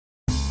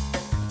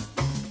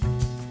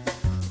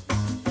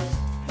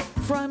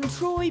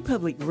Troy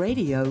Public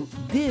Radio,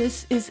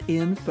 this is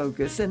In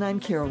Focus, and I'm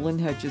Carolyn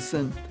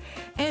Hutchison.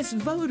 As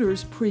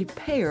voters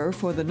prepare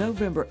for the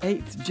November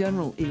 8th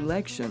general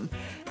election,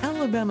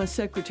 Alabama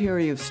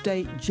Secretary of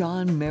State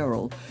John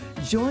Merrill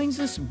joins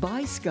us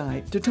by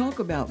Skype to talk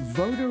about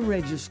voter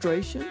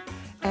registration,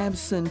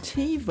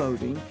 absentee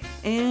voting,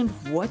 and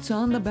what's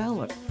on the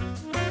ballot.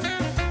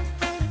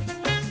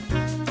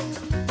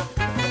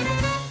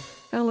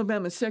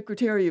 Alabama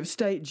Secretary of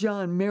State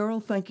John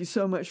Merrill, thank you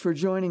so much for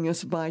joining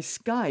us by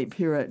Skype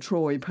here at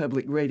Troy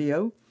Public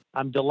Radio.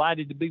 I'm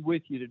delighted to be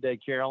with you today,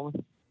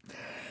 Carolyn.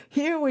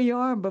 Here we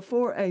are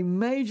before a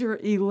major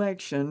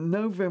election,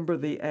 November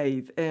the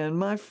 8th, and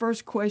my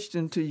first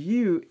question to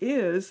you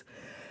is,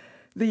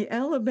 the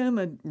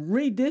Alabama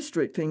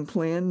redistricting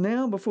plan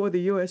now before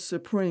the U.S.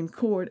 Supreme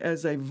Court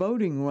as a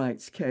voting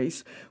rights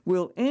case,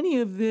 will any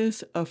of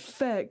this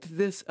affect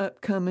this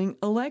upcoming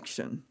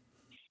election?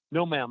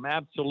 No, ma'am,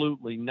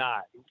 absolutely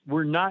not.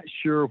 We're not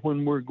sure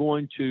when we're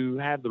going to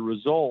have the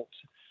results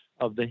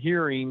of the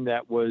hearing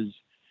that was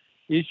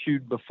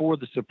issued before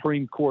the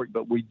Supreme Court,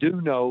 but we do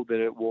know that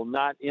it will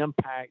not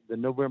impact the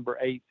November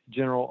 8th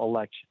general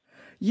election.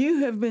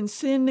 You have been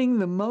sending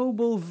the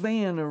mobile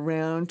van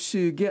around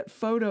to get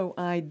photo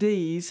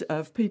IDs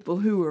of people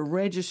who are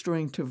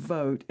registering to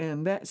vote,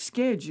 and that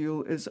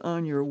schedule is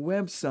on your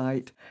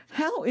website.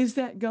 How is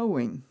that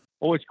going?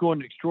 Oh, it's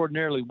going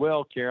extraordinarily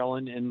well,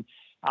 Carolyn, and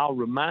I'll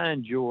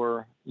remind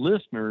your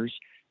listeners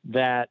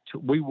that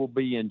we will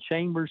be in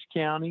Chambers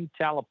County,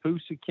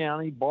 Tallapoosa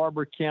County,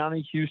 Barber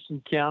County,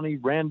 Houston County,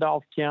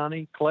 Randolph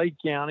County, Clay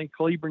County,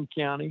 Cleburne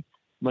County,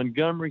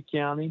 Montgomery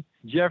County,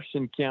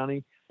 Jefferson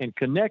County, and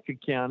Conecuh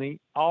County,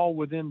 all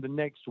within the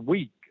next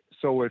week.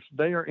 So if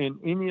they are in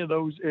any of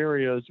those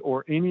areas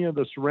or any of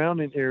the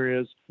surrounding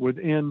areas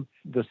within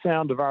the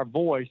sound of our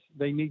voice,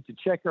 they need to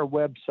check our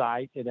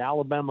website at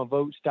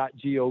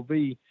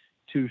alabamavotes.gov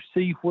to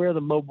see where the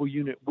mobile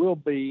unit will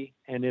be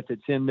and if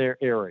it's in their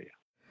area.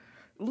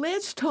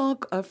 Let's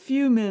talk a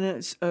few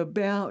minutes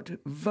about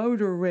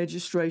voter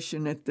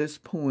registration at this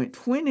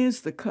point. When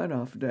is the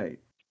cutoff date?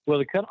 Well,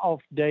 the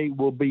cutoff date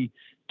will be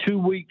 2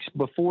 weeks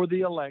before the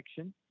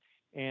election,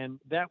 and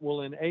that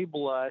will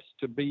enable us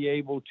to be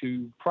able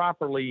to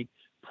properly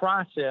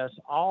process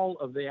all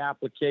of the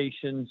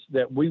applications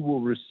that we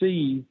will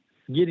receive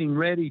getting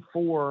ready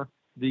for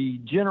the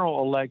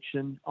general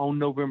election on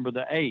November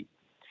the 8th.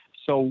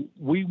 So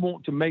we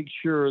want to make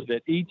sure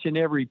that each and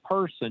every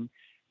person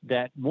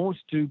that wants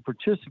to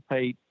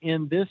participate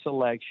in this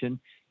election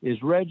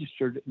is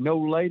registered no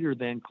later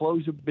than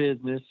close of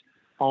business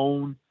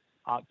on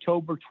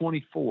October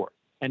 24th.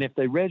 And if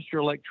they register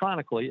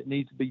electronically, it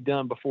needs to be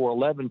done before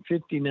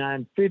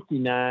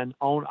 11:59:59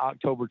 on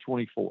October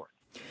 24th.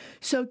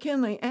 So can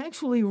they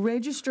actually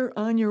register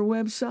on your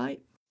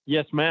website?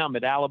 Yes, ma'am,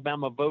 at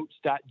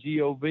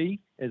alabamavotes.gov,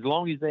 as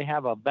long as they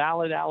have a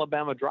valid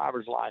Alabama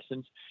driver's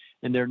license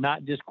and they're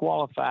not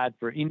disqualified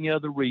for any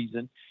other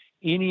reason,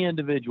 any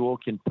individual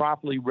can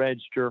properly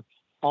register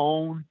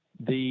on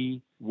the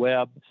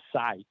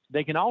website.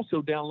 They can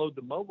also download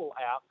the mobile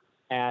app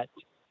at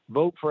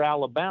Vote for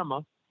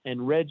Alabama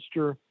and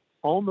register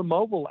on the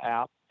mobile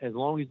app as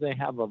long as they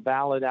have a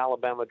valid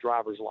Alabama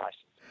driver's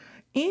license.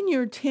 In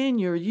your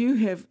tenure, you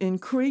have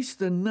increased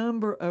the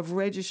number of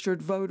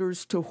registered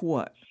voters to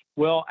what?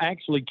 Well,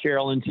 actually,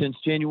 Carolyn, since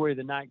January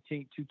the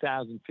 19th,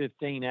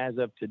 2015, as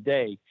of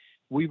today,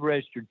 we've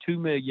registered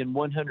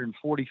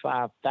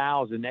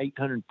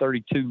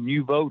 2,145,832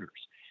 new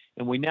voters.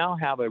 And we now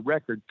have a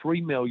record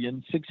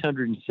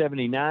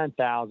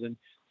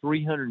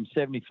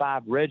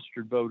 3,679,375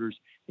 registered voters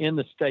in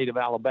the state of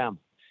Alabama.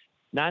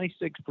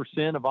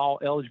 96% of all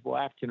eligible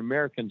African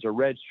Americans are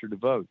registered to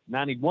vote.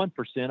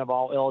 91% of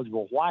all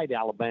eligible white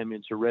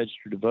Alabamians are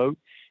registered to vote.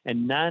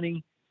 And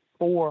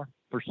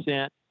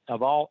 94%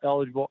 of all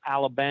eligible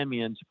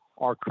Alabamians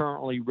are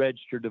currently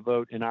registered to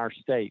vote in our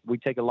state. We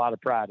take a lot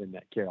of pride in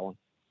that, Carolyn.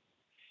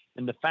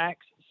 And the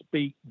facts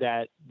speak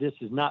that this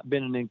has not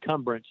been an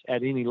encumbrance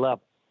at any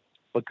level,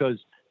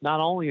 because not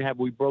only have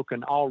we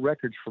broken all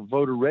records for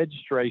voter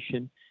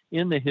registration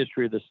in the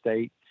history of the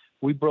state,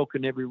 we've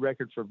broken every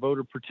record for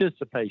voter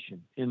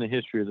participation in the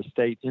history of the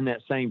state in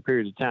that same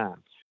period of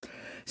time.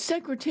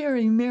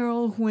 Secretary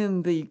Merrill,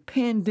 when the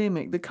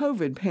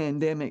COVID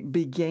pandemic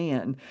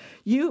began,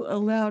 you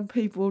allowed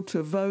people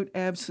to vote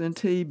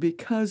absentee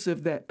because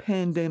of that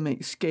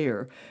pandemic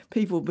scare.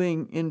 People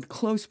being in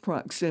close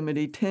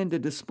proximity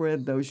tended to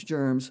spread those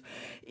germs.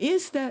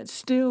 Is that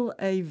still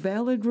a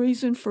valid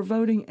reason for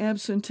voting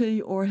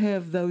absentee, or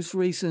have those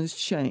reasons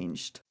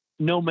changed?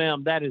 No,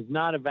 ma'am, that is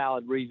not a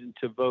valid reason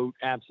to vote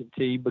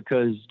absentee,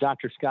 because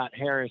Dr. Scott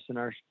Harris and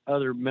our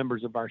other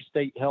members of our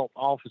state health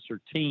officer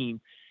team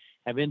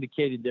have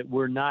indicated that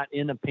we're not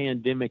in a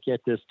pandemic at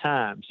this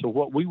time. So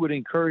what we would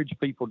encourage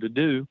people to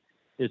do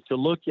is to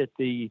look at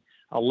the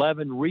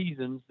 11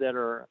 reasons that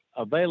are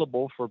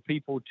available for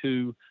people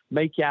to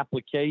make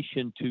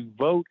application to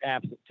vote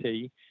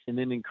absentee, and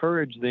then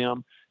encourage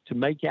them to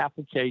make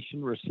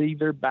application, receive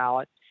their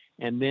ballot,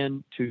 and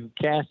then to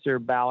cast their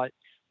ballot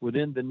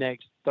within the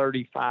next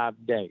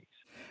 35 days.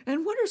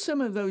 And what are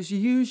some of those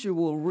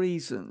usual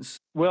reasons?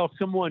 Well,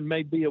 someone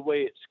may be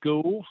away at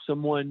school,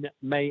 someone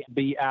may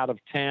be out of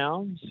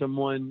town,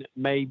 someone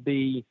may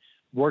be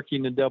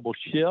working a double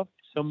shift,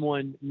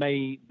 someone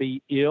may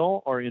be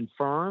ill or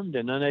infirmed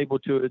and unable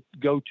to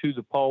go to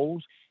the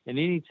polls. And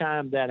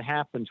anytime that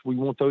happens, we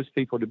want those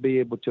people to be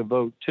able to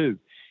vote too.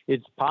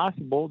 It's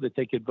possible that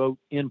they could vote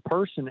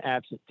in-person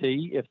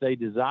absentee if they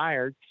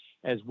desired,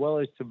 as well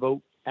as to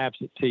vote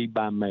absentee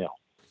by mail.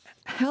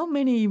 How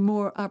many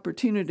more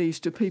opportunities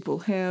do people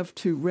have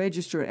to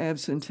register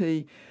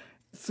absentee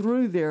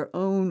through their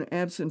own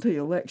absentee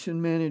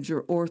election manager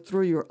or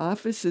through your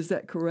office? Is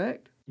that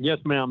correct? Yes,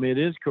 ma'am, it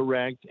is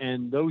correct.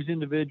 And those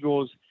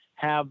individuals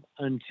have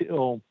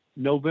until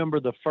November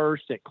the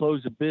 1st at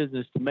close of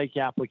business to make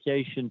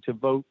application to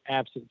vote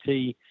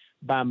absentee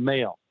by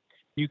mail.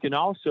 You can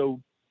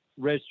also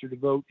register to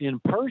vote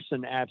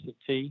in-person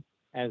absentee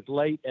as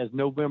late as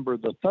November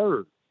the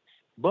 3rd.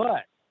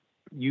 But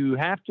you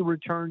have to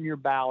return your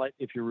ballot.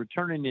 If you're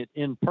returning it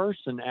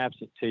in-person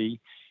absentee,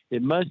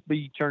 it must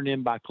be turned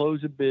in by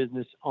close of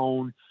business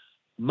on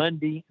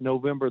Monday,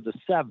 November the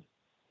 7th.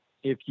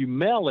 If you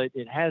mail it,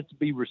 it has to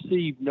be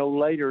received no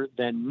later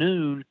than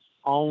noon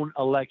on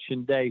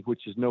Election Day,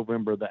 which is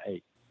November the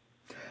 8th.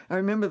 I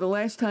remember the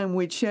last time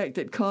we checked,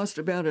 it cost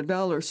about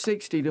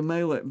 $1.60 to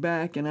mail it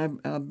back, and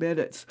I bet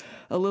it's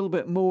a little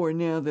bit more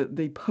now that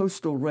the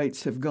postal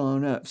rates have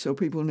gone up, so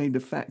people need to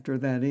factor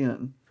that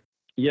in.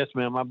 Yes,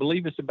 ma'am. I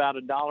believe it's about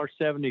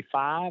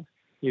 $1.75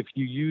 if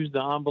you use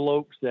the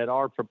envelopes that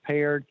are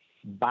prepared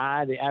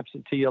by the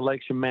absentee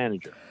election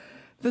manager.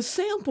 The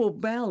sample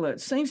ballot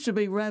seems to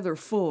be rather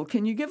full.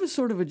 Can you give us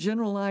sort of a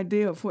general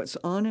idea of what's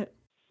on it?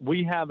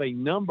 We have a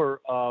number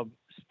of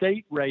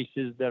state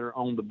races that are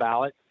on the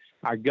ballot.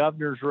 Our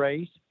governor's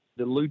race,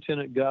 the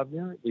lieutenant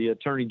governor, the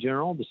attorney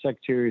general, the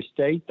secretary of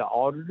state, the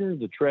auditor,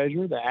 the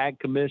treasurer, the ag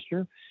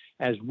commissioner,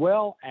 as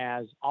well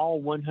as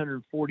all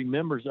 140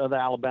 members of the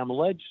Alabama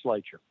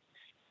legislature.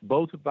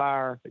 Both of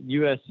our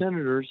U.S.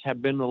 senators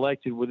have been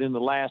elected within the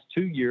last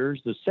 2 years.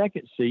 The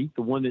second seat,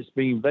 the one that's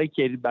being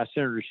vacated by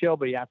Senator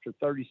Shelby after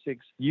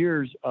 36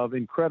 years of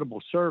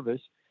incredible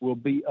service, will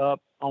be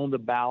up on the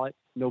ballot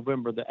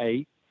November the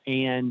 8th.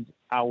 And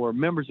our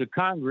members of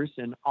Congress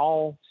in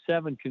all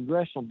 7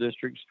 congressional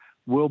districts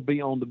will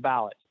be on the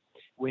ballot.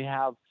 We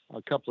have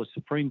a couple of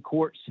Supreme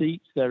Court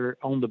seats that are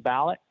on the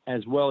ballot,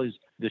 as well as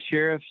the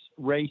sheriff's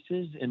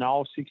races in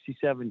all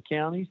 67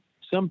 counties,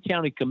 some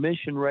county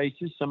commission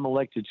races, some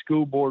elected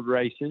school board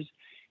races,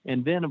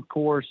 and then, of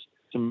course,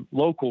 some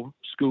local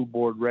school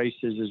board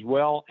races as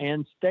well,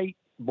 and state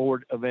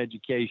board of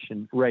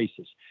education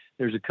races.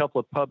 There's a couple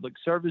of public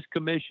service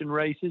commission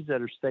races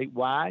that are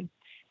statewide,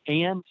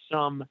 and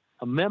some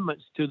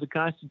amendments to the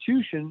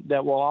Constitution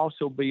that will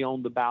also be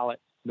on the ballot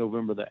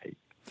November the 8th.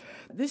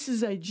 This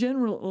is a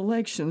general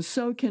election,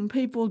 so can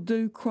people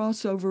do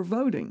crossover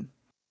voting?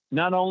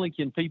 Not only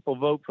can people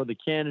vote for the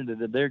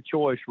candidate of their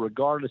choice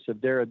regardless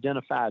of their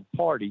identified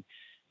party,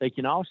 they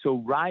can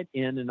also write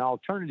in an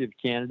alternative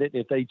candidate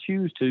if they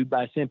choose to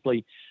by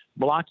simply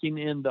blocking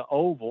in the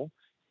oval,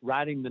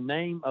 writing the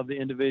name of the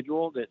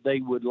individual that they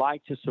would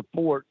like to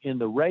support in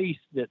the race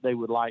that they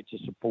would like to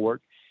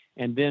support,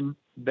 and then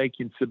they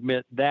can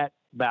submit that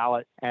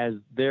ballot as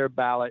their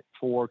ballot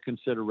for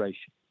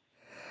consideration.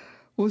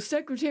 Well,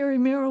 Secretary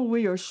Merrill,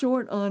 we are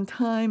short on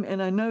time,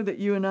 and I know that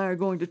you and I are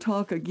going to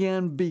talk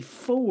again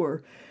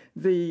before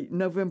the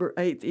November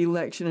 8th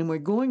election, and we're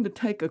going to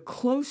take a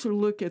closer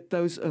look at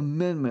those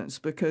amendments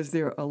because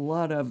there are a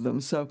lot of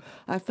them. So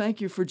I thank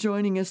you for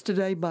joining us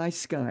today by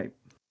Skype.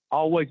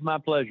 Always my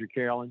pleasure,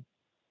 Carolyn.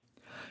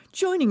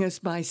 Joining us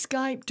by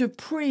Skype to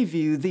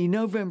preview the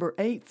November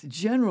 8th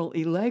general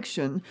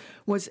election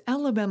was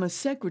Alabama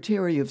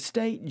Secretary of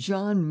State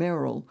John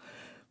Merrill.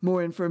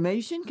 More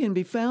information can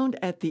be found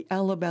at the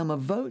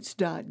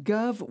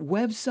alabamavotes.gov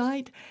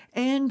website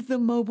and the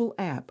mobile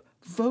app,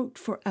 Vote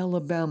for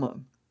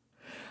Alabama.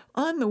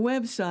 On the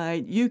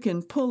website, you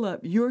can pull up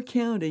your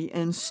county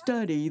and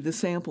study the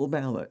sample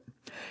ballot.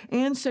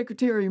 And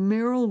Secretary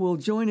Merrill will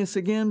join us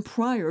again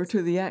prior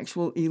to the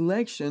actual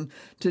election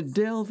to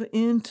delve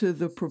into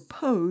the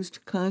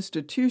proposed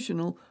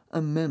constitutional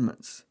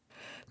amendments.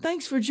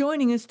 Thanks for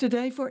joining us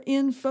today for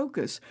In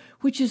Focus,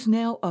 which is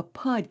now a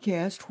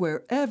podcast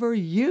wherever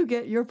you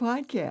get your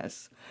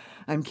podcasts.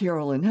 I'm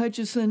Carolyn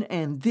Hutchison,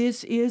 and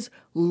this is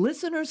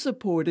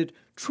listener-supported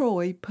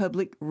Troy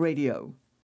Public Radio.